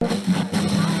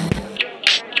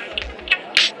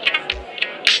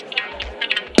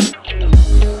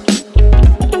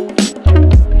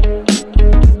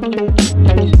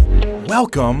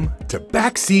Welcome to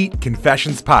Backseat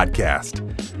Confessions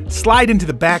Podcast. Slide into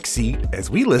the backseat as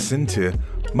we listen to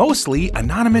mostly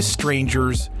anonymous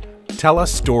strangers tell us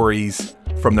stories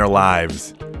from their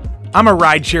lives. I'm a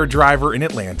rideshare driver in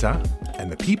Atlanta,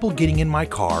 and the people getting in my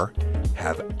car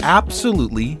have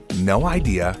absolutely no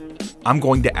idea I'm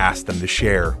going to ask them to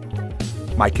share.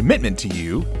 My commitment to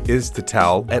you is to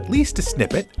tell at least a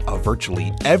snippet of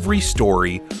virtually every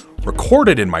story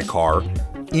recorded in my car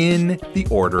in the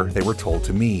order they were told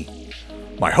to me.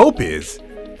 My hope is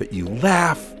that you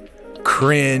laugh,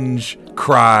 cringe,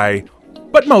 cry,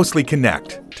 but mostly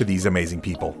connect to these amazing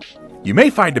people. You may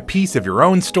find a piece of your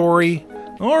own story,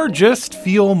 or just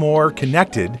feel more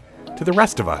connected to the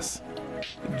rest of us.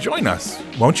 Join us,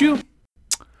 won't you?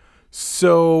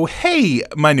 So, hey,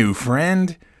 my new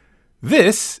friend.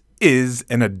 This is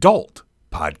an adult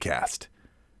podcast.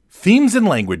 Themes and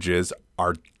languages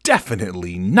are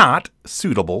definitely not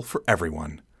suitable for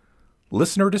everyone.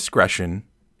 Listener discretion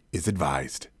is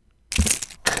advised.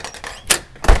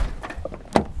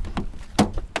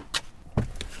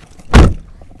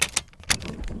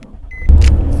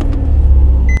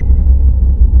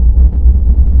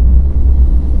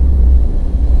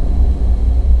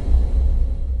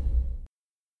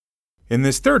 In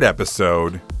this third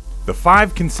episode, the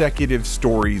 5 consecutive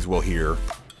stories we'll hear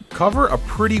cover a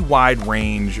pretty wide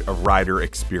range of rider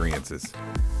experiences.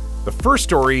 The first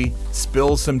story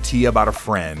spills some tea about a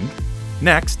friend.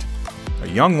 Next, a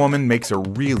young woman makes a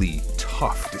really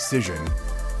tough decision.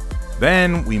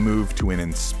 Then we move to an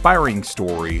inspiring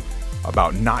story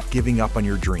about not giving up on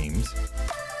your dreams.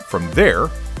 From there,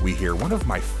 we hear one of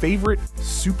my favorite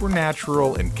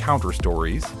supernatural encounter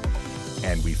stories.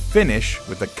 And we finish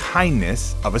with the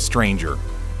kindness of a stranger.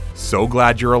 So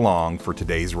glad you're along for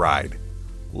today's ride.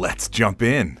 Let's jump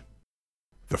in.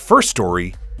 The first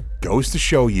story goes to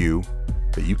show you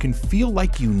that you can feel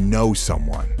like you know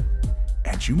someone,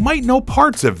 and you might know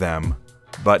parts of them,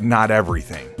 but not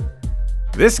everything.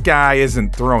 This guy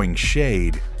isn't throwing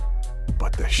shade,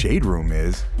 but the shade room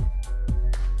is.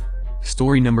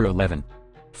 Story number 11.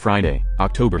 Friday,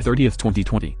 October 30th,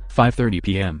 2020, 5:30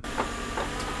 p.m.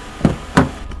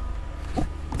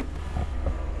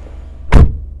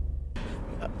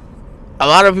 A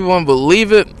lot of people won't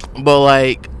believe it, but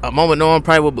like a moment no one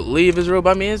probably will believe is real.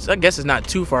 But I mean, I guess it's not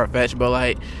too far fetched. But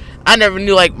like, I never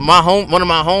knew like one of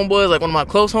my homeboys, like one of my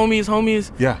close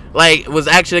homies, Yeah. like was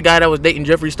actually the guy that was dating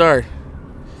Jeffree Star.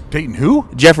 Dating who?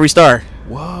 Jeffree Star.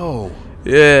 Whoa.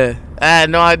 Yeah, I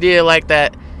had no idea like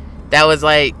that. That was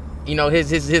like, you know,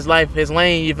 his life, his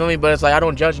lane. You feel me? But it's like I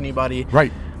don't judge anybody.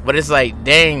 Right. But it's like,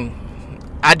 dang,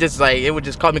 I just like it would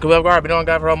just call me because I've been on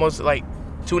guy for almost like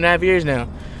 2.5 years now.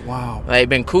 Wow. Like,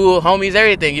 been cool, homies,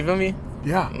 everything, you feel me?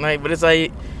 Yeah. Like, but it's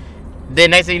like,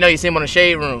 then next thing you know, you see him on the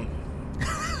shade room.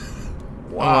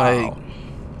 Wow. Like,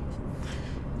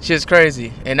 shit's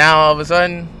crazy. And now, all of a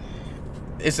sudden,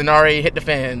 it's an already hit the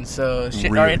fan. So, shit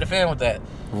Really? already hit the fan with that.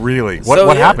 Really? So,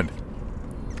 What yeah. happened?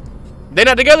 They're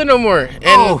not together no more. And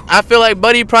Oh. I feel like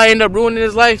Buddy probably ended up ruining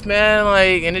his life, man.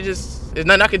 Like, and there's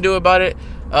nothing I can do about it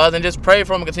other than just pray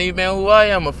for him and continue being who I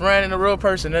am, a friend and a real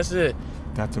person. That's it.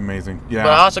 That's amazing. Yeah.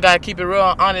 But I also gotta keep it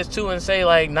real honest too and say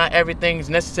like not everything's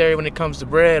necessary when it comes to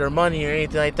bread or money or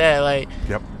anything like that. Like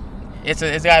Yep. it's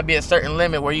gotta be a certain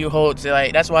limit where you hold to,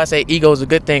 like that's why I say ego is a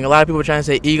good thing. A lot of people are trying to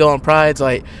say ego and pride's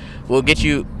like will get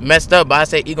you messed up, but I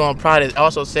say ego and pride is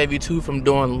also save you too from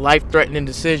doing life-threatening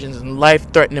decisions and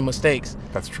life-threatening mistakes.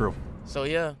 That's true. So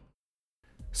yeah.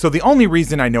 So the only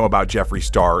reason I know about Jeffree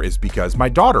Star is because my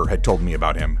daughter had told me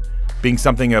about him, being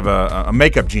something of a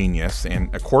makeup genius,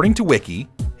 and according to Wiki,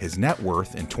 his net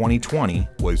worth in 2020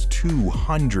 was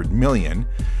 $200 million,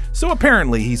 so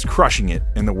apparently he's crushing it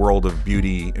in the world of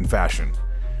beauty and fashion.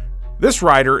 This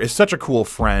writer is such a cool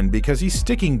friend because he's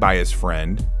sticking by his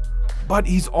friend, but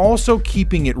he's also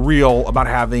keeping it real about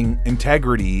having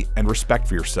integrity and respect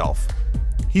for yourself.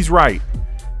 He's right.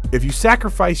 If you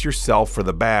sacrifice yourself for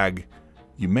the bag,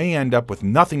 you may end up with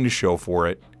nothing to show for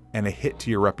it and a hit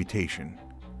to your reputation.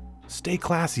 Stay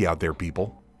classy out there,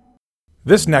 people.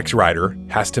 This next writer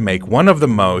has to make one of the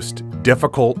most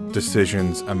difficult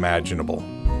decisions imaginable,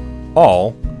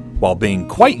 all while being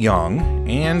quite young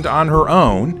and on her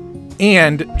own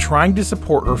and trying to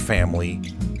support her family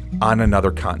on another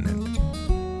continent.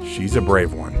 She's a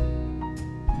brave one.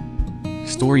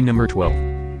 Story number 12.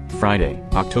 Friday,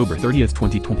 October 30th,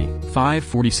 2020,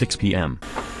 5:46 p.m.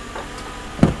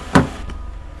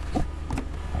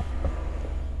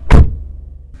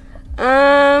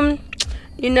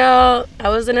 You know, I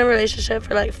was in a relationship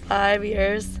for like 5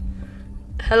 years.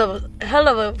 Hell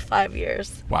of a 5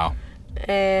 years. Wow.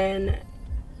 And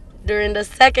during the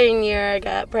second year, I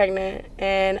got pregnant,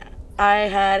 and I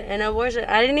had an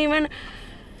abortion.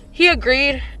 He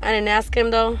agreed. I didn't ask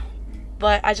him though,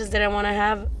 but I just didn't want to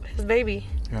have his baby.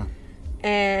 Yeah.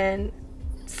 And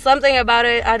something about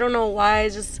it, I don't know why,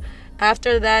 just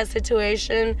after that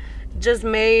situation, just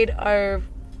made our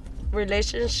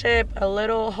relationship a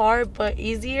little hard but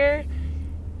easier.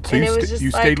 So and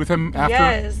you stayed with him after?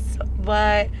 Yes,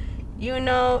 but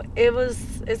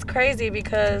it's crazy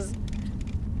because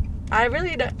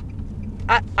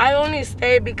I only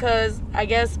stayed because I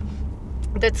guess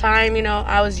the time,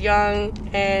 I was young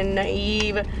and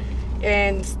naive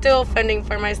and still fending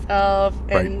for myself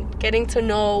and getting to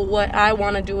know what I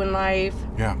want to do in life.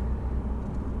 Yeah.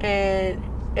 And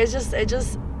it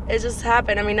just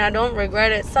happened. I mean, I don't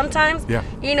regret it. Sometimes, yeah.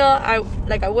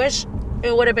 I wish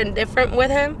it would have been different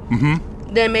with him.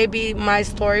 Mm-hmm. Then maybe my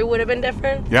story would have been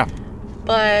different. Yeah.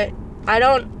 But I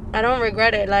don't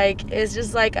regret it. Like, it's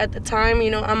just like at the time,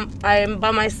 I am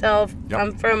by myself. Yep.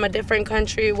 I'm from a different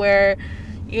country where,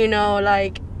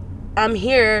 I'm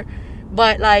here,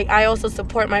 but like I also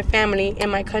support my family in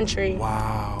my country.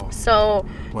 Wow. So,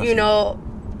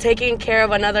 taking care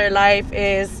of another life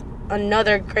is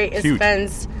another great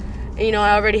expense.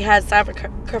 I already had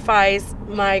sacrificed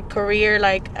my career,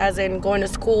 like as in going to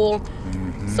school.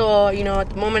 Mm-hmm. So, at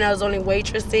the moment I was only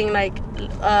waitressing, like,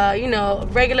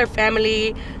 regular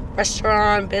family,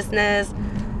 restaurant, business.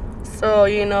 So,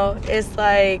 it's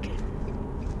like,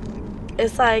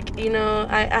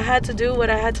 I had to do what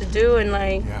I had to do. And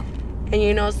like, yeah.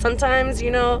 And, sometimes,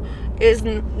 is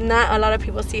not a lot of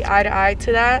people see eye to eye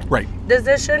to that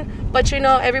decision. But,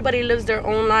 everybody lives their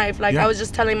own life. Like, I was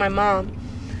just telling my mom,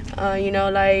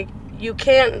 like, you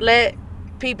can't let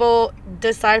people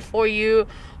decide for you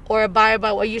or abide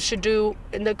by what you should do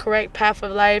in the correct path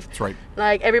of life. That's right.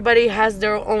 Like, everybody has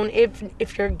their own,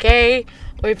 if you're gay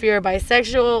or if you're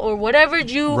bisexual or whatever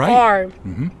you are,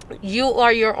 mm-hmm. you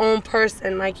are your own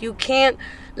person. Like, you can't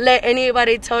let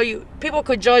anybody tell you. People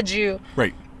could judge you.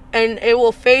 Right. And it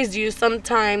will phase you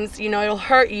sometimes, it'll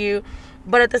hurt you.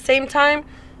 But at the same time,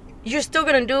 you're still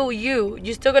going to do you.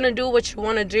 You're still going to do what you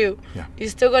want to do. Yeah. You're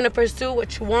still going to pursue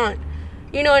what you want.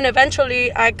 And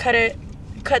eventually I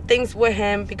cut things with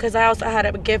him because I also had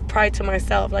to give pride to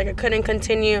myself. Like, I couldn't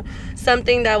continue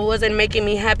something that wasn't making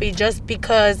me happy just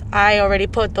because I already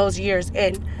put those years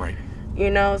in. Right.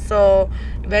 So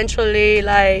eventually,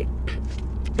 like,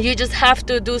 you just have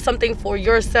to do something for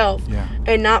yourself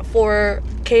and not for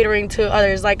catering to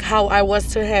others, like how I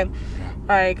was to him.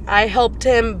 Like, I helped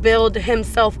him build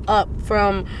himself up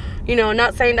from,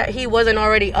 not saying that he wasn't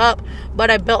already up,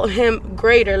 but I built him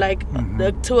greater. Like,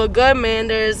 to a good man,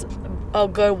 there's a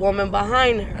good woman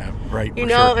behind her. Right.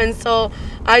 Sure. And so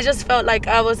I just felt like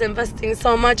I was investing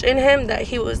so much in him that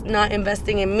he was not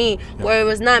investing in me, where it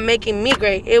was not making me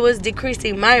great. It was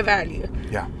decreasing my value.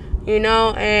 Yeah.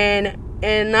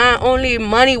 And not only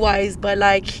money-wise, but,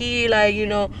 like, he, like,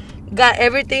 got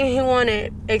everything he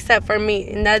wanted except for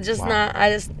me. And that just I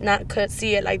just not could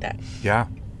see it like that. Yeah.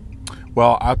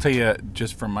 Well, I'll tell you,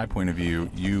 just from my point of view,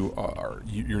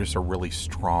 you're just a really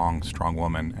strong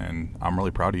woman, and I'm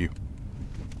really proud of you.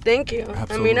 Thank you.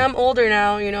 Absolutely. I mean, I'm older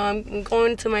now, I'm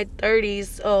going to my 30s,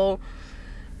 so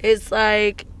it's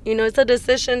like, it's a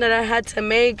decision that I had to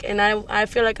make, and I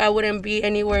feel like I wouldn't be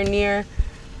anywhere near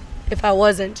if I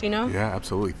wasn't, Yeah,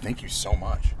 absolutely. Thank you so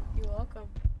much. You're welcome.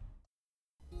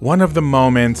 One of the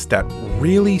moments that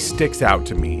really sticks out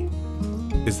to me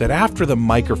is that after the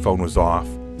microphone was off,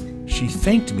 she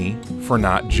thanked me for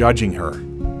not judging her.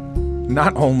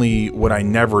 Not only would I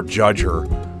never judge her,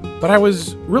 but I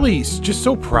was really just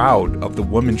so proud of the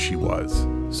woman she was.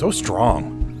 So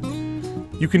strong.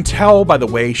 You can tell by the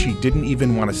way she didn't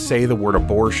even want to say the word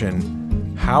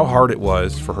abortion how hard it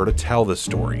was for her to tell this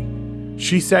story.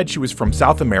 She said she was from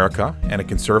South America and a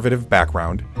conservative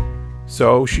background,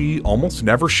 so she almost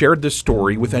never shared this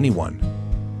story with anyone.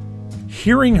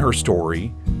 Hearing her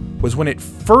story was when it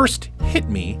first hit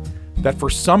me that for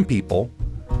some people,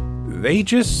 they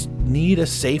just need a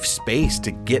safe space to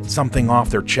get something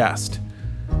off their chest.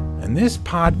 And this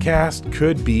podcast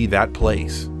could be that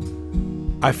place.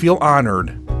 I feel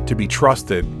honored to be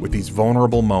trusted with these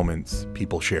vulnerable moments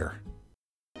people share.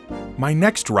 My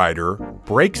next writer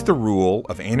breaks the rule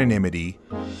of anonymity,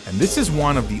 and this is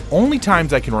one of the only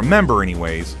times I can remember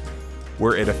anyways,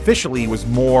 where it officially was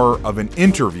more of an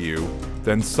interview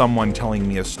than someone telling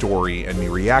me a story and me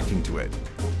reacting to it.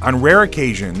 On rare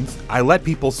occasions, I let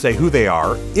people say who they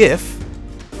are if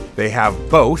they have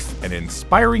both an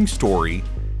inspiring story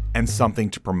and something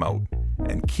to promote.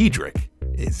 And Kedrick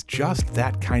is just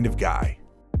that kind of guy.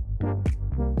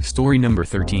 Story number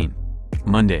 13.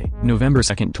 Monday, November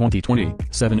 2nd, 2020,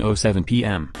 7:07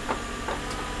 p.m.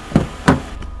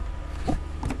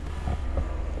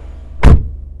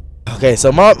 Okay,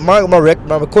 so my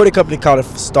recording company kind of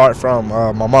start from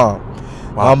my mom.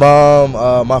 Wow. My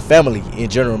mom, my family in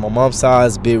general. My mom's side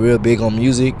is real big on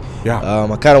music. Yeah.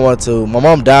 I kind of wanted to. My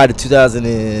mom died in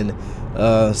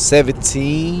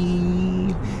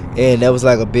 2017, and that was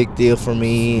like a big deal for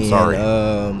me. Sorry.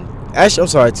 And, actually, I'm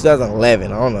sorry,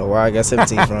 2011. I don't know where I got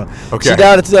 17 from. Okay. She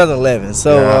died in 2011,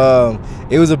 so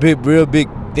it was a real big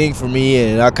thing for me,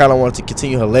 and I kind of wanted to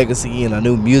continue her legacy, and I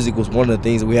knew music was one of the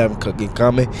things that we have in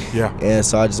common. Yeah. And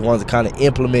so I just wanted to kind of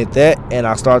implement that, and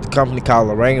I started the company called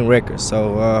Lorraine Records.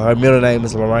 So her middle name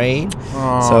is Lorraine.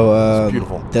 That's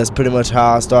beautiful. That's pretty much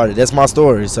how I started. That's my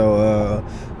story. So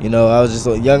I was just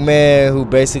a young man who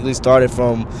basically started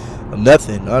from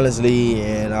nothing, honestly,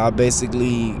 and I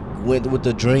basically went with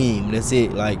the dream. That's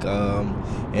it.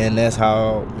 And that's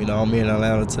how I'm here in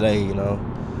Atlanta today.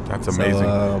 That's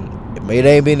amazing. It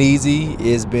ain't been easy.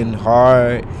 It's been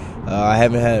hard. I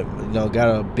haven't had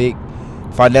got a big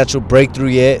financial breakthrough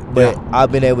yet, but I've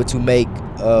been able to make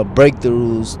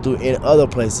breakthroughs in other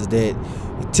places that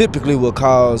typically will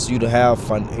cause you to have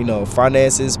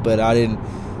finances, but I'm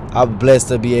blessed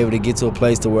to be able to get to a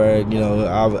place to where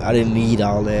I didn't need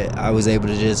all that. I was able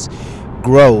to just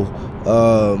grow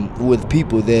with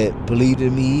people that believed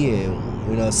in me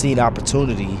and seen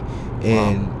opportunity.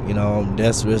 And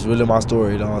that's really my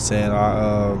story. You know what I'm saying?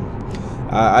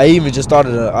 I even just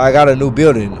started. I got a new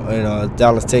building in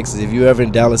Dallas, Texas. If you're ever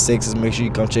in Dallas, Texas, make sure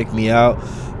you come check me out.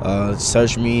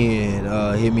 Search me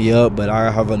and hit me up. But I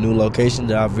have a new location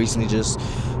that I've recently just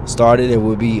started. It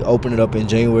will be opening up in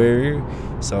January.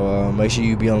 So make sure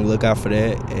you be on the lookout for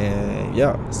that. And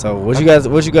yeah. So what you got?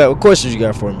 What questions you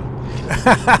got for me?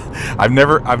 I've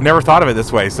never thought of it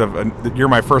this way. So you're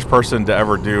my first person to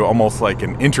ever do almost like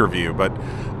an interview. But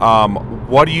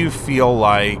what do you feel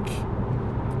like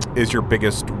is your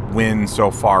biggest win so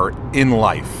far in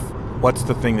life? What's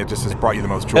the thing that just has brought you the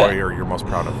most joy or you're most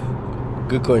proud of?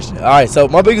 Good question. All right, so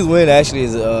my biggest win actually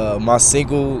is my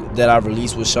single that I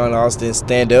released with Sean Austin,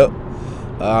 Stand Up.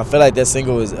 I feel like that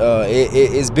single is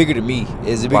it's bigger than me.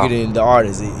 It's bigger than the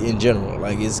artist in general.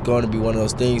 Like, it's going to be one of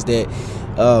those things that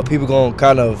people going to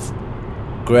kind of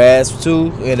grasp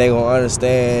to, and they going to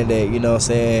understand that,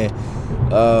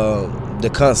 the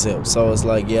concept. So it's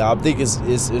like, I think it's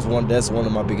one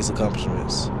of my biggest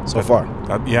accomplishments so far.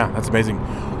 That's amazing.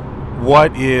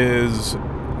 What is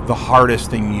the hardest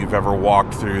thing you've ever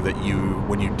walked through that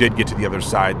when you did get to the other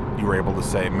side, you were able to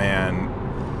say, man,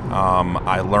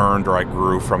 I learned or I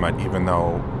grew from it, even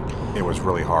though it was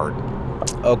really hard?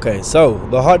 Okay, so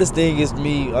the hardest thing is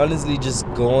me honestly just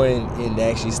going and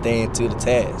actually staying to the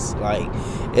task. Like,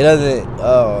 it doesn't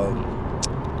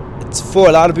it's for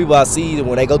a lot of people I see that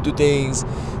when they go through things,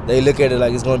 they look at it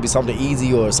like it's going to be something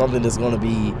easy or something that's going to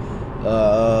be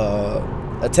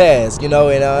a task, and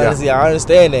honestly I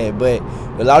understand that, but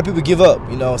a lot of people give up,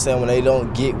 when they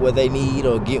don't get what they need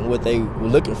or get what they were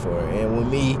looking for. And with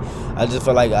me, I just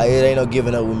feel like it ain't no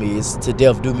giving up with me. It's to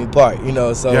death do me part,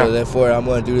 so therefore I'm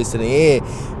going to do this to the end.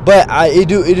 But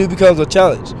it becomes a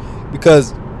challenge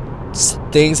because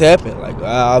things happen. Like,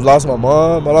 I've lost my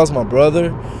mom, I lost my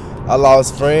brother, I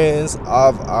lost friends,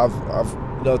 I've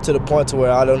to the point to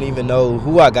where I don't even know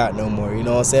who I got no more, you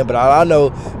know what I'm saying? But all I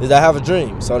know is I have a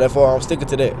dream, so therefore I'm sticking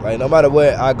to that. Like, no matter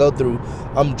what I go through,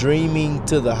 I'm dreaming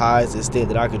to the highest extent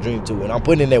that I could dream to, and I'm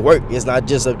putting in that work. It's not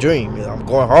just a dream. I'm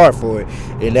going hard for it,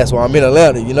 and that's why I'm in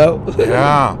Atlanta,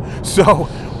 Yeah. So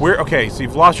so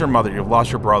you've lost your mother, you've lost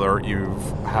your brother, you've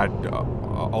had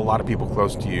a lot of people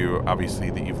close to you, obviously,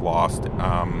 that you've lost.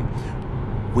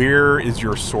 Where is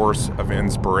your source of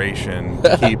inspiration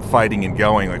to keep fighting and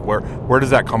going? Like, where does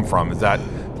that come from? Is that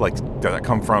does that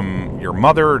come from your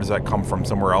mother, or does that come from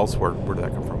somewhere else? Where did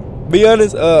that come from? Be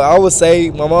honest, I would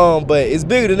say my mom, but it's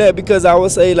bigger than that because I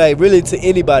would say, like, really to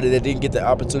anybody that didn't get the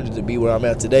opportunity to be where I'm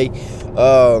at today.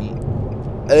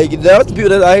 There's people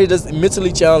that out here that's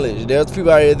mentally challenged. There's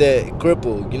people out here that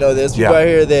crippled. There's people out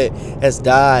here that has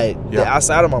died that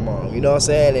outside of my mom. You know what I'm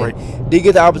saying? And they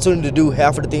get the opportunity to do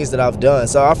half of the things that I've done.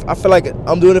 So I feel like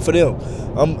I'm doing it for them.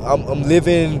 I'm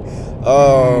living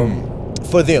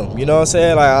for them. You know what I'm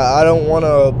saying? Like, I don't want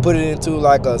to put it into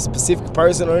like a specific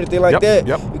person or anything like that.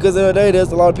 Because at the end of the day,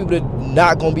 there's a lot of people that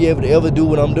not gonna be able to ever do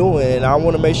what I'm doing, and I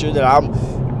want to make sure that I'm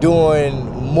doing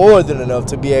more than enough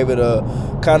to be able to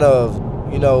kind of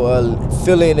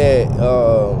fill in that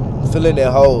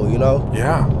hole,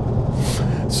 Yeah.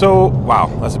 So, wow,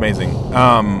 that's amazing.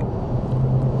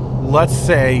 Let's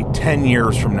say 10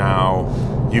 years from now,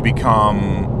 you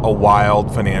become a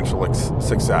wild financial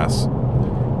success,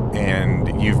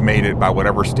 and you've made it by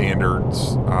whatever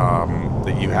standards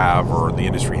that you have or the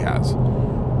industry has.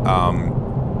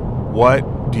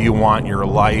 What do you want your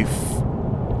life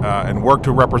and work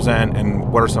to represent,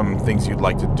 and what are some things you'd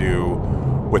like to do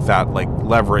with that, like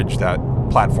leverage that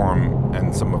platform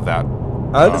and some of that?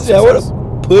 Honestly, I want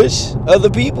to push other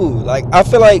people. Like, I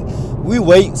feel like we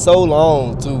wait so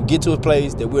long to get to a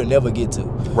place that we'll never get to.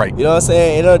 Right. You know what I'm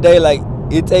saying? End of the day, like,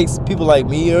 it takes people like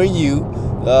me or you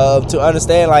to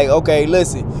understand, like, okay,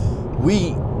 listen,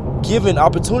 we given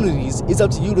opportunities. It's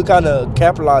up to you to kind of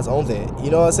capitalize on that.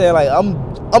 You know what I'm saying? Like,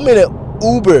 I'm in an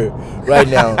Uber right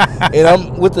now, and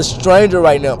I'm with a stranger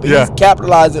right now, but he's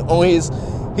capitalizing on his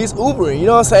Ubering. You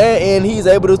know what I'm saying? And he's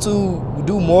able to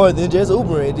do more than just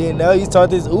Uber, and then now he's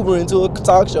turned his Uber into a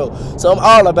talk show. So I'm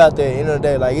all about that. End of the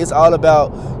day, like, it's all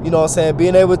about, you know what I'm saying,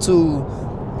 being able to,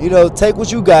 you know, take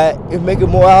what you got and make it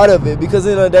more out of it, because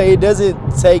in the day, it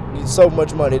doesn't take so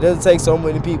much money, it doesn't take so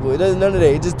many people, it doesn't, none of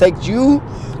that. It just takes you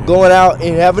going out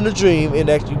and having a dream and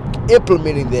actually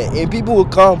implementing that, and people will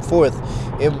come forth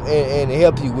and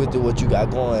help you with what you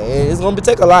got going. And it's gonna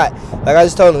take a lot. Like I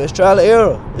just told them, it's trial and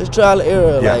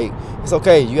error. Like, it's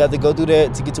okay. You have to go through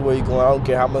that to get to where you're going. I don't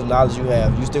care how much knowledge you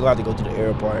have. You still have to go through the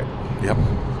error part. Yep.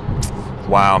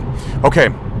 Wow. Okay.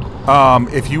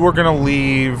 If you were gonna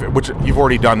leave, which you've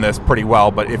already done this pretty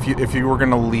well, but if you were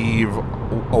gonna leave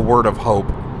a word of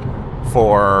hope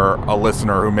for a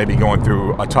listener who may be going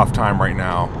through a tough time right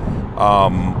now,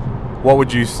 what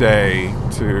would you say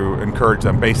to encourage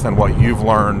them based on what you've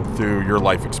learned through your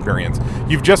life experience?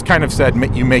 You've just kind of said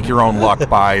you make your own luck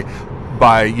by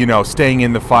you know, staying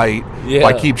in the fight,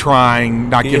 by keep trying,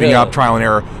 not giving up, trial and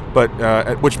error, but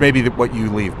which may be what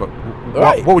you leave. But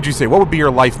what would you say? What would be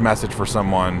your life message for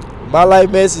someone? My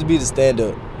life message would be to stand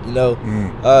up. You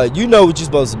know, you know what you're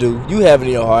supposed to do. You have it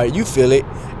in your heart. You feel it.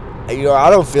 You know,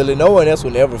 I don't feel it. No one else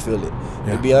will ever feel it.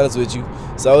 To be honest with you.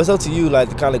 So it's up to you, like,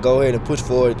 to kind of go ahead and push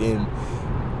forward and,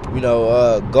 you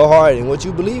know, go hard in what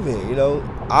you believe in. You know,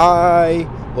 I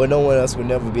or no one else would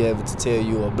never be able to tell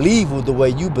you or believe with the way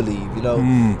you believe. You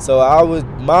know, so I would.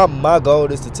 My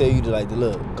goal is to tell you to, like, to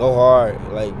look, go hard,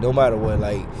 like, no matter what.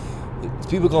 Like,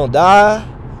 people gonna die.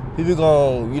 People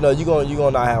gonna, you know, you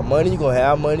gonna not have money. You gonna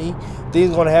have money.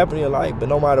 Things gonna happen in your life, but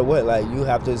no matter what, like, you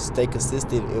have to stay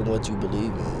consistent in what you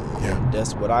believe in. Yeah,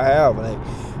 that's what I have. Like,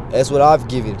 that's what I've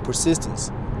given,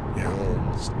 persistence. Yeah.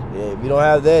 And if you don't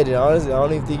have that, then honestly, I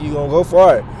don't even think you're gonna go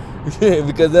far.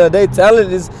 Because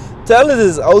talent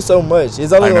is oh so much.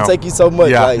 It's only gonna take you so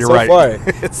much, like, so right. Far.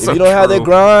 If so you don't have that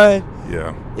grind,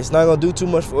 it's not gonna do too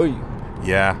much for you.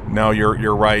 Yeah, no,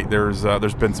 you're right. There's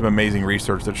been some amazing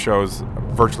research that shows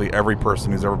virtually every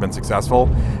person who's ever been successful,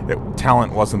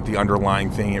 talent wasn't the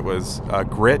underlying thing. It was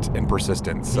grit and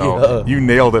persistence. So you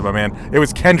nailed it, my man. It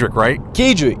was Kendrick, right?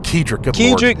 Kedrick. Good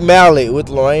Kendrick Lord. Mallet with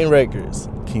Lorraine Records.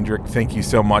 Kendrick, thank you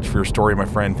so much for your story, my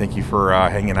friend. Thank you for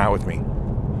hanging out with me.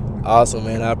 Awesome,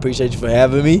 man. I appreciate you for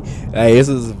having me. This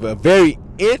was a very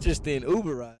interesting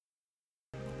Uber ride.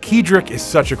 Kedrick is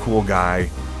such a cool guy,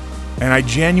 and I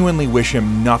genuinely wish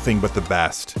him nothing but the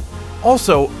best.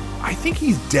 Also, I think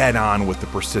he's dead on with the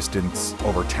persistence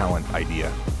over talent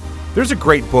idea. There's a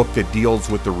great book that deals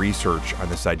with the research on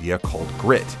this idea called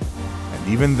Grit. And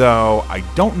even though I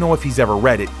don't know if he's ever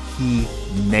read it, he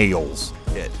nails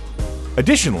it.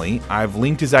 Additionally, I've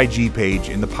linked his IG page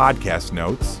in the podcast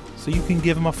notes, so you can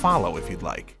give him a follow if you'd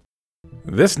like.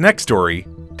 This next story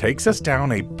takes us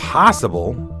down a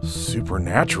possible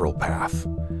supernatural path.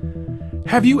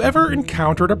 Have you ever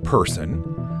encountered a person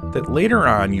that later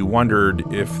on you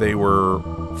wondered if they were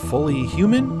fully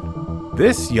human?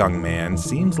 This young man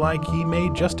seems like he may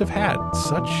just have had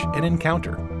such an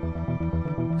encounter.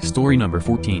 Story number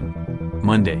 14.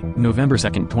 Monday, November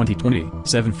 2nd, 2020,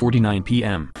 7:49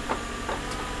 p.m.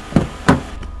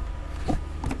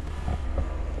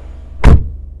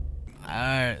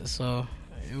 Alright, so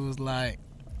it was like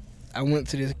I went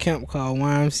to this camp called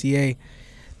YMCA,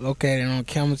 located on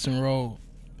Campbellton Road,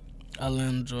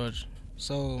 Atlanta, Georgia.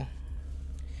 So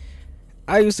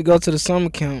I used to go to the summer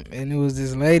camp, and it was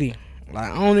this lady.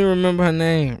 Like, I don't even remember her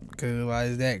name because, like,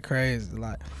 it's that crazy.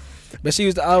 Like, but she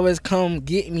used to always come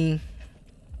get me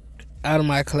out of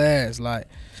my class, like,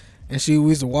 and we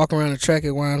used to walk around the track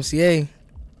at YMCA,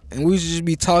 and we used to just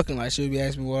be talking. Like, she would be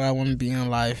asking me what I want to be in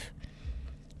life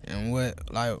and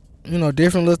what, like, you know,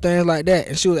 different little things like that.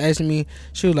 And she was asking me,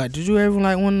 she was like, did you ever,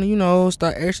 like, want to, you know,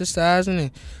 start exercising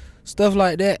and stuff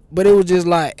like that? But it was just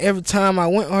like every time I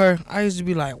went with her, I used to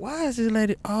be like, why is this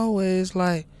lady always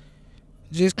like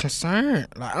just concerned?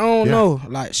 Like, I don't know.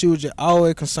 Like, she was just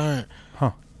always concerned.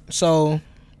 So,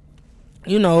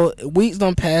 you know, weeks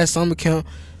done passed, summer camp,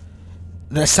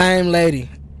 the same lady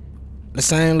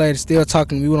still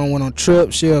talking to me. We done went on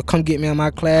trips. She'll come get me in my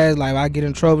class. Like, if I get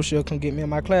in trouble, she'll come get me in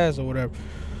my class or whatever.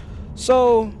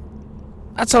 So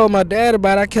I told my dad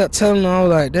about it. I kept telling him, I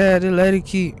was like, Dad, this lady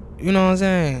keep, you know what I'm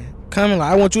saying, coming.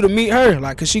 Like, I want you to meet her.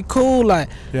 Like, cause she cool. Like,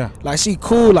 like she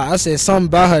cool. Like, I said something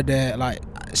about her, Dad. Like,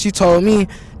 she told me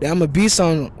that I'm gonna be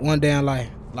something one day in life.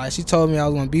 Like, she told me I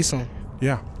was gonna be something.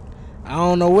 Yeah. I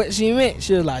don't know what she meant.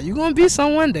 She was like, you gonna be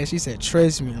something one day. She said,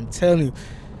 trust me, I'm telling you.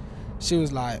 She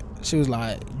was like,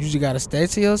 you just gotta stay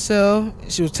to yourself.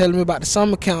 She was telling me about the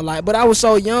summer camp, like, but I was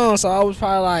so young, so I was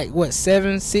probably like, what,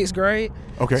 7th, 6th grade?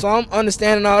 Okay. So I'm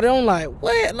understanding all that. I'm like,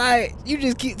 what? Like, you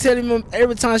just keep telling me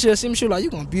every time she'll see me, she was like, you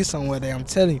gonna be somewhere there, I'm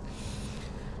telling you.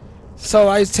 So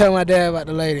I used to tell my dad about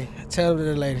the lady. Tell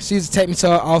the lady. She used to take me to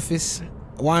her office,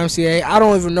 YMCA. I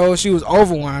don't even know if she was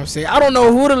over YMCA. I don't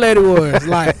know who the lady was.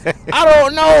 Like, I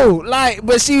don't know. Like,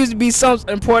 but she used to be some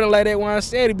important lady at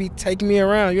YMCA to be taking me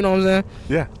around. You know what I'm saying?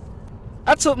 Yeah.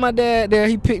 I took my dad there.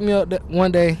 He picked me up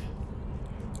one day.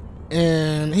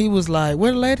 And he was like,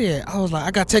 where the lady at? I was like,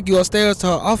 I got to take you upstairs to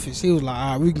her office. He was like,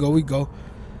 all right, we can go.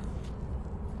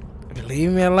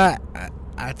 Believe me a lot,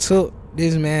 I took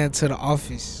this man to the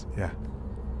office. Yeah.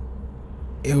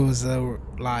 It was a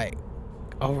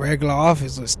regular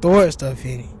office with storage stuff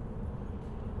in it.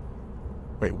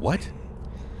 Wait, what?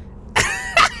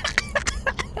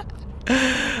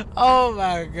 Oh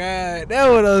my God, that's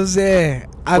what I'm saying.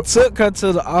 I took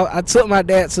my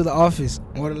dad to the office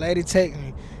where the lady take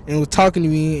me and was talking to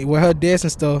me with her desk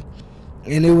and stuff,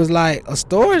 and it was like a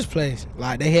storage place.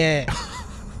 Like, they had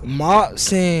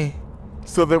mops and.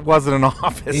 So there wasn't an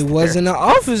office. It wasn't an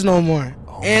office no more.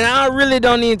 Oh, and I really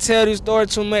don't even tell this story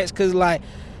too much because, like,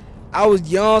 I was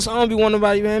young, so I don't be wanting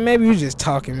nobody, man, maybe you just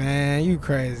talking, man. You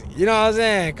crazy. You know what I'm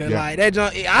saying? Because, like, that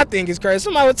junk, I think it's crazy.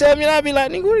 Somebody would tell me that, I'd be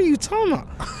like, nigga, what are you talking about?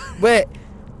 But,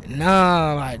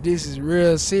 nah, like, this is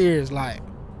real serious. Like,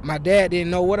 my dad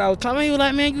didn't know what I was talking about. He was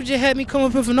like, man, you just had me come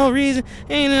up here for no reason.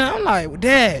 And I'm like, well,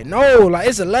 Dad, no. Like,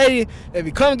 it's a lady that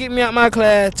be come get me out my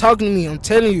class talking to me. I'm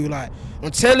telling you,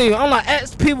 I'm like,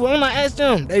 ask people, ask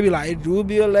them. They be like, it do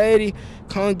be a lady,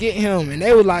 come get him. And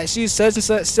they was like, she's such and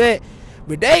such set.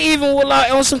 But they even were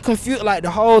like on some confused, like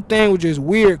the whole thing was just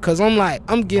weird. Cause I'm like,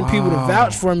 I'm getting people to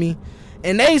vouch for me.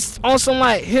 And they on some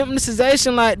like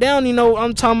hypnotization, like they don't even know what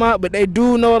I'm talking about, but they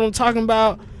do know what I'm talking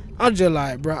about. I'm just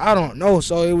like, bro, I don't know.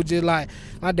 So it was just like,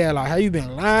 my dad like, have you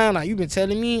been lying? Like, you been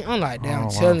telling me? I'm like, Dad, I'm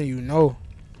telling you, no.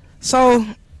 So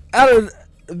out of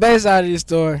the base side of this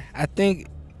story, I think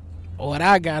what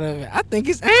I got of it, I think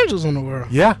it's angels in the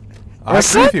world. Yeah. Or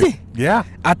something. Yeah.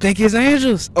 I think it's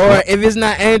angels. Or if it's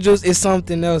not angels, it's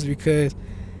something else, because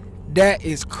that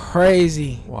is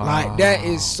crazy. Wow. Like, that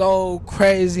is so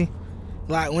crazy.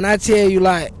 Like, when I tell you,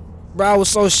 like, bro, I was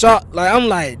so shocked. Like, I'm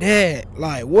like, Dad,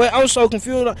 like, what? I'm so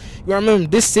confused. You remember,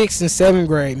 this 6th and 7th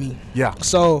grade me. Yeah.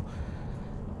 So,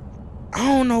 I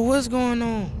don't know what's going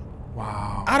on.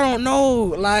 Wow. I don't know.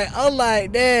 Like, I'm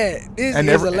like, Dad, this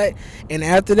is a late. And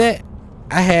after that,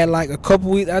 I had like a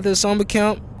couple weeks after the summer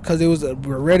camp, because it was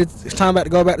it's time about to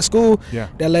go back to school. Yeah.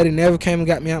 That lady never came and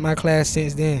got me out my class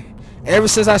since then. Ever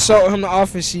since I showed him the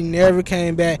office, she never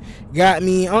came back, got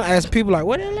me. I'm asking people like,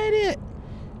 where that lady at?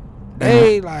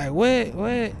 They like, what? You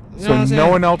know so what no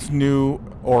one else knew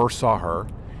or saw her,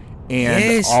 and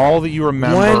yes. all that you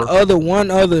remember. One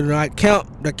other, like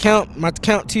my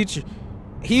camp teacher,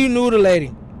 he knew the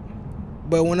lady,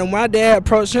 but when my dad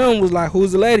approached him, was like,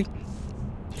 who's the lady?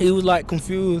 He was like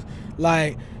confused,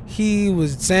 like he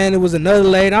was saying it was another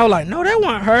lady. I was like, no, that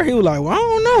wasn't her. He was like, well, I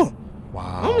don't know.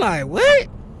 Wow. I'm like, what?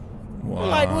 Wow. I'm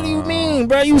like, what do you mean,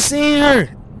 bro? You seen her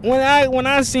when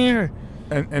I seen her?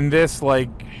 And this like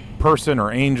person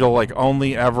or angel like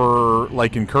only ever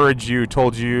like encouraged you,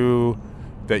 told you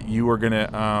that you were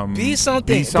gonna be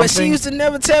something. But she used to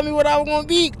never tell me what I was gonna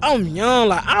be. I'm young,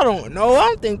 like I don't know. I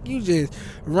don't think you just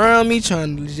around me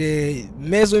trying to just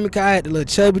mess with me, cause I had the little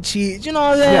chubby cheeks, you know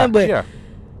what I'm saying? Yeah, but yeah.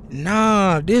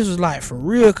 Nah, this was like for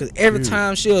real, cause every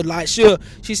time she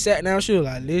sat down, she was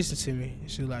like, listen to me.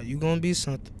 She was like, you gonna be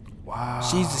something. Wow.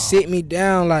 She used to sit me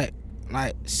down like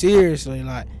seriously,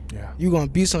 like, yeah, you gonna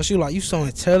be something. She was like, you so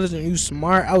intelligent, you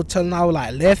smart. I was telling her I was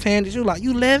like left-handed. She was like,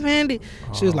 you left-handed?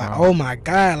 She was like, oh my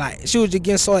God, like she was just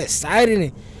getting so excited,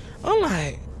 and I'm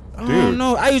like, I don't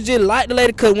know. I used to just like the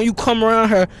lady, cause when you come around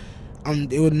her,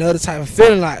 it was another type of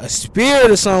feeling, like a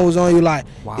spirit or something was on you. Like,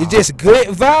 it's just good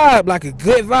vibe, like a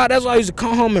good vibe. That's why I used to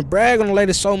come home and brag on the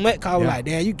lady so much, cause I was like,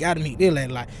 Dad, you gotta meet this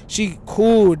lady. Like, she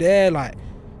cool, Dad. Like,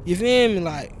 you feel me?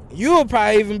 Like, you would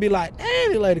probably even be like,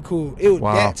 damn, this lady cool. It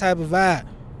was that type of vibe.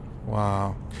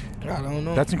 Wow. I don't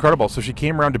know. That's incredible. So she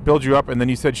came around to build you up, and then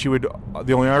you said she would.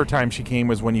 The only other time she came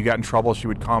was when you got in trouble. She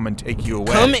would come and take you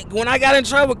away. When I got in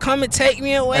trouble, come and take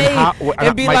me away.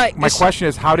 And be like, my question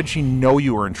is, how did she know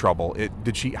you were in trouble?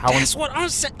 Did she? How? That's what I'm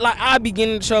saying. Like, I be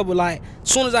getting in trouble. Like, as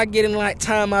soon as I get in like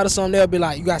time out or something, they'll be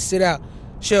like, you gotta sit out.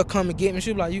 She'll come and get me.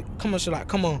 She'll be like, she'll like,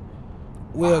 come on.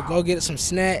 We'll go get some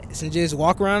snacks and just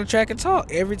walk around the track and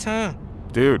talk every time.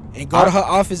 Dude. And go to her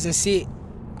office and sit.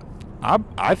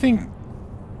 I think,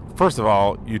 first of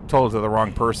all, you told it to the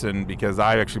wrong person, because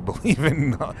I actually believe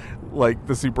in like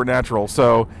the supernatural.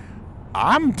 So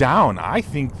I'm down. I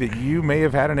think that you may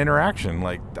have had an interaction.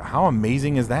 Like, how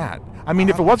amazing is that? I mean,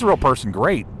 if it was a real person,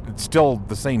 great. It's still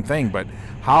the same thing. But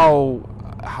how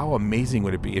amazing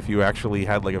would it be if you actually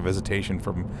had like a visitation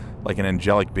from like an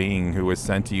angelic being who was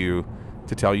sent to you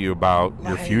to tell you about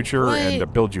your future and to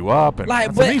build you up? And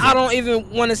like, but amazing. I don't even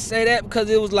want to say that,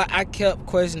 because it was like I kept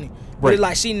questioning. But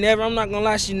like, she never, I'm not gonna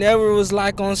lie, she never was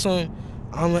like on some,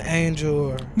 I'm an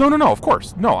angel or... No, of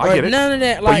course. No, I get it. None of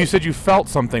that. Like, but you said you felt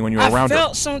something when you were around her. I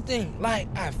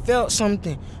felt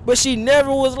something. But she never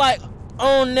was like,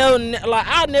 oh no, like,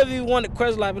 I never even wanted to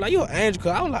question, like, you're an angel,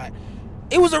 because I was like,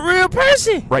 it was a real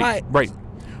person. Right.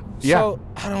 Yeah. So,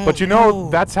 I don't but you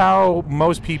know, that's how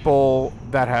most people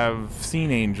that have seen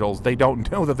angels, they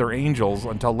don't know that they're angels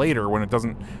until later when it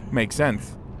doesn't make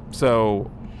sense.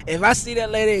 So... if I see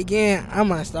that lady again, I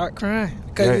might start crying,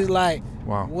 because it's like,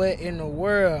 wow, what in the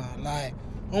world? Like,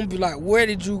 I'm gonna be like, where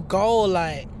did you go?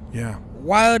 Like,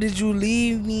 why did you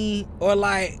leave me? Or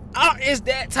like, it's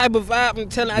that type of vibe. I'm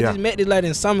telling you, I just met this lady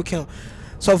in summer camp.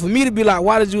 So for me to be like,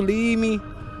 why did you leave me?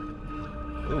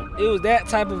 It was that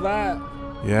type of vibe.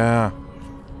 Yeah.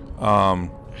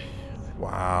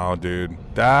 Wow, dude,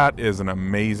 that is an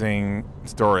amazing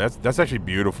story. That's actually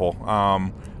beautiful.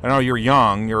 I know you're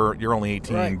young. You're only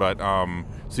 18, but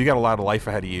so you got a lot of life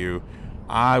ahead of you.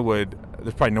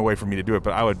 There's probably no way for me to do it,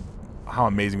 but how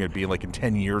amazing would it be, like in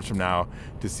 10 years from now,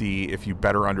 to see if you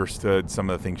better understood some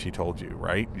of the things she told you,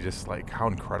 right? You just like, how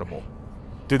incredible.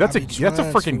 Dude, that's a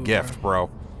freaking gift, bro.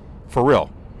 For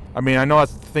real. I mean, I know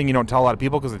that's the thing you don't tell a lot of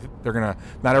people, because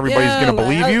not everybody's gonna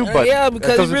believe you, but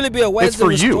because it really be a waste of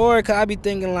a story. Cause I be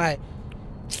thinking like,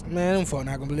 man, them folk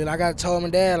not gonna believe it. Like, I told my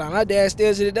dad, like, my dad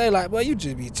still to the day, like, boy, you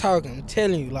just be talking. I'm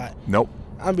telling you, like, nope.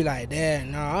 I'll be like, Dad,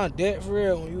 nah, I'm dead for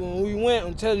real. When we went,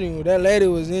 I'm telling you, that lady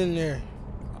was in there.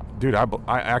 Dude, I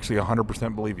actually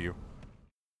 100% believe you.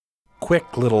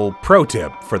 Quick little pro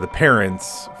tip for the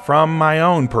parents from my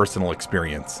own personal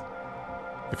experience.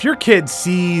 If your kid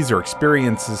sees or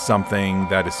experiences something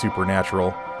that is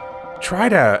supernatural, try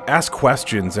to ask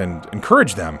questions and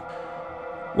encourage them.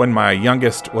 When my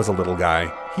youngest was a little guy,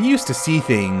 he used to see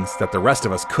things that the rest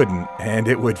of us couldn't, and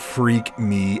it would freak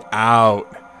me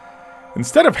out.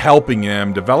 Instead of helping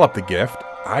him develop the gift,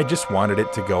 I just wanted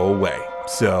it to go away.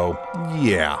 So,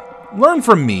 yeah, learn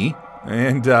from me,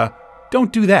 and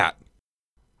don't do that.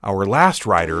 Our last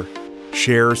rider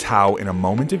shares how, in a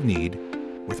moment of need,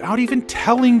 without even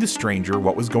telling the stranger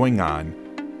what was going on,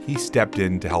 he stepped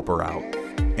in to help her out.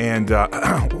 And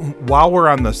while we're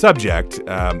on the subject,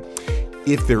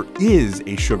 if there is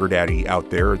a sugar daddy out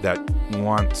there that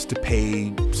wants to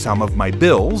pay some of my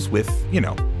bills with,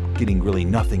 getting really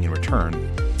nothing in return,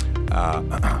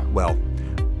 well,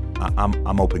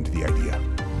 I'm open to the idea.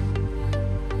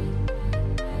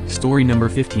 Story number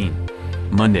 15.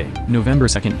 Monday, November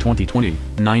 2nd, 2020,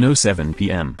 9:07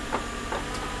 p.m.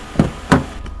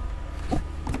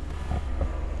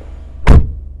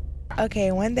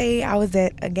 Okay, one day I was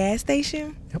at a gas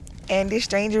station, and this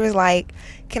stranger was like,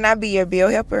 can I be your bill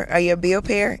helper or your bill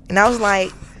payer? And I was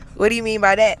like, what do you mean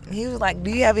by that? And he was like,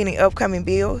 do you have any upcoming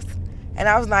bills? And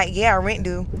I was like, yeah, rent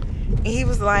due. And he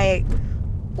was like,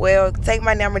 well, take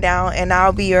my number down and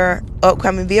I'll be your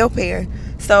upcoming bill payer.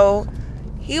 So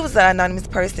he was an anonymous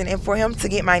person, and for him to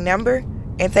get my number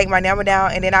and take my number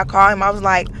down, and then I called him, I was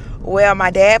like, well,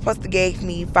 my dad supposed to gave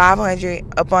me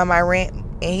 $500 up on my rent,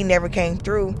 and he never came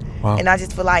through. Wow. And I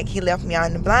just feel like he left me out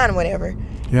in the blind or whatever.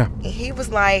 Yeah. And he was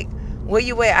like, where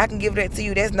you at? I can give that to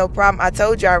you. There's no problem. I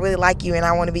told you I really like you and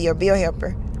I want to be your bill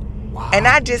helper. Wow. And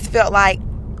I just felt like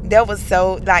that was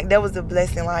a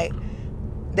blessing. Like,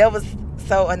 that was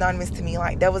so anonymous to me.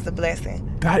 Like, that was a blessing.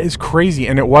 That is crazy.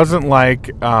 And it wasn't like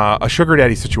a sugar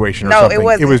daddy situation or something. No, it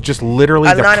wasn't. It was just literally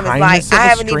anonymous. The kindness like, of I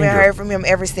haven't a stranger. even heard from him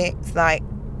ever since. Like,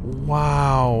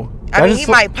 wow. I mean, he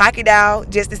might pocket out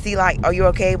just to see, like, are you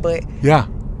okay? But yeah,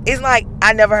 it's like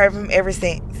I never heard from him ever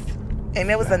since.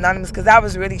 And it was anonymous because I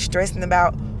was really stressing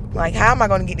about, like, how am I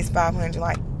going to get this $500?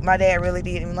 Like, my dad really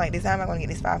did me like this. How am I going to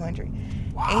get this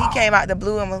 $500? Wow. And he came out the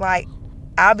blue and was like,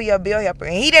 I'll be your bill helper.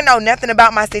 And he didn't know nothing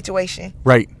about my situation.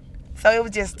 Right. So it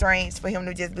was just strange for him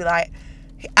to just be like,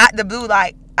 out the blue,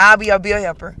 like, I'll be your bill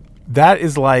helper. That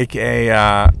is like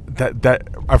a that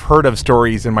I've heard of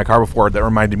stories in my car before that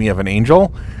reminded me of an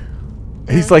angel.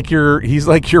 He's like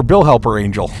your bill helper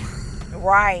angel.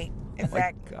 Right.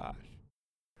 Exactly. Oh my gosh.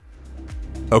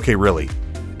 Okay, really.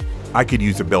 I could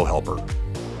use a bill helper.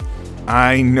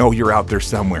 I know you're out there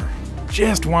somewhere,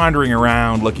 just wandering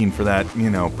around looking for that,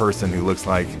 person who looks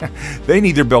like they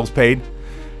need their bills paid.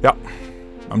 Yep.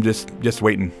 I'm just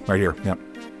waiting right here. Yep.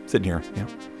 Sitting here.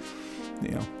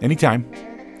 Yep. Anytime.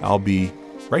 I'll be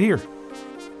right here.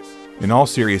 In all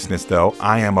seriousness, though,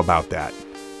 I am about that.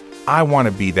 I want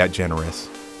to be that generous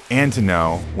and to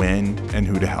know when and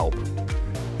who to help.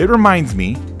 It reminds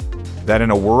me that in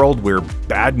a world where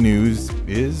bad news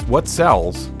is what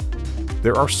sells,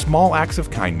 there are small acts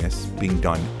of kindness being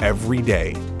done every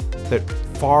day that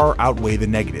far outweigh the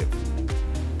negative.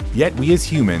 Yet we as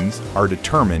humans are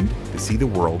determined to see the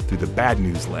world through the bad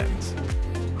news lens.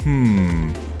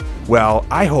 Well,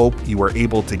 I hope you are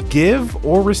able to give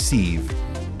or receive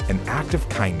an act of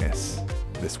kindness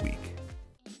this week.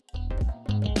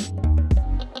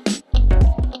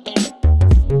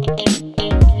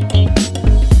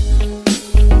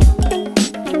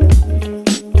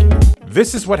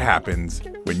 This is what happens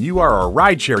when you are a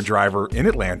rideshare driver in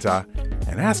Atlanta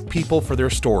and ask people for their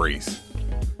stories.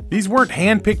 These weren't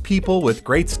handpicked people with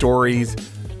great stories.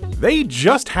 They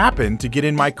just happened to get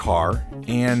in my car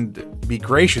and be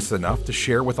gracious enough to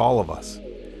share with all of us.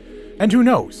 And who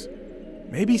knows,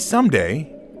 maybe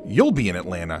someday you'll be in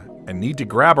Atlanta and need to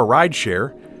grab a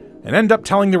rideshare and end up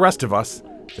telling the rest of us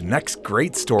the next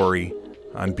great story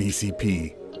on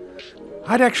BCP.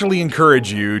 I'd actually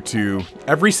encourage you to,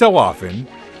 every so often,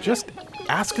 just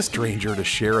ask a stranger to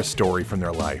share a story from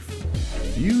their life.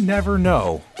 You never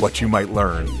know what you might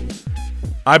learn.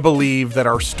 I believe that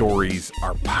our stories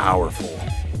are powerful.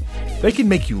 They can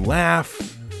make you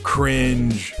laugh,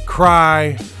 cringe,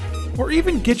 cry, or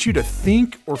even get you to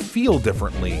think or feel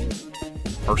differently.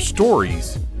 Our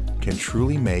stories can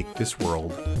truly make this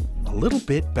world a little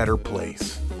bit better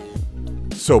place.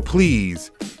 So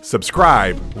please,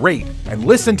 subscribe, rate, and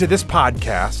listen to this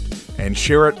podcast and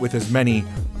share it with as many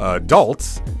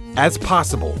adults as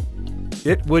possible.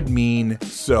 It would mean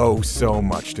so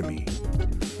much to me.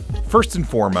 First and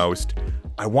foremost,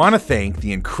 I want to thank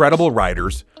the incredible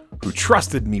writers who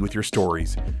trusted me with your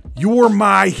stories. You're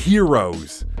my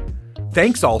heroes.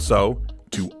 Thanks also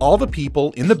to all the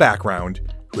people in the background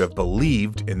who have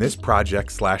believed in this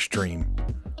project/dream.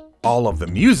 All of the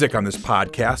music on this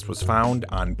podcast was found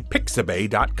on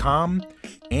Pixabay.com,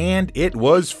 and it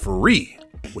was free,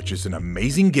 which is an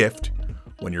amazing gift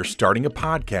when you're starting a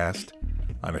podcast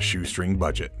on a shoestring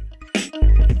budget.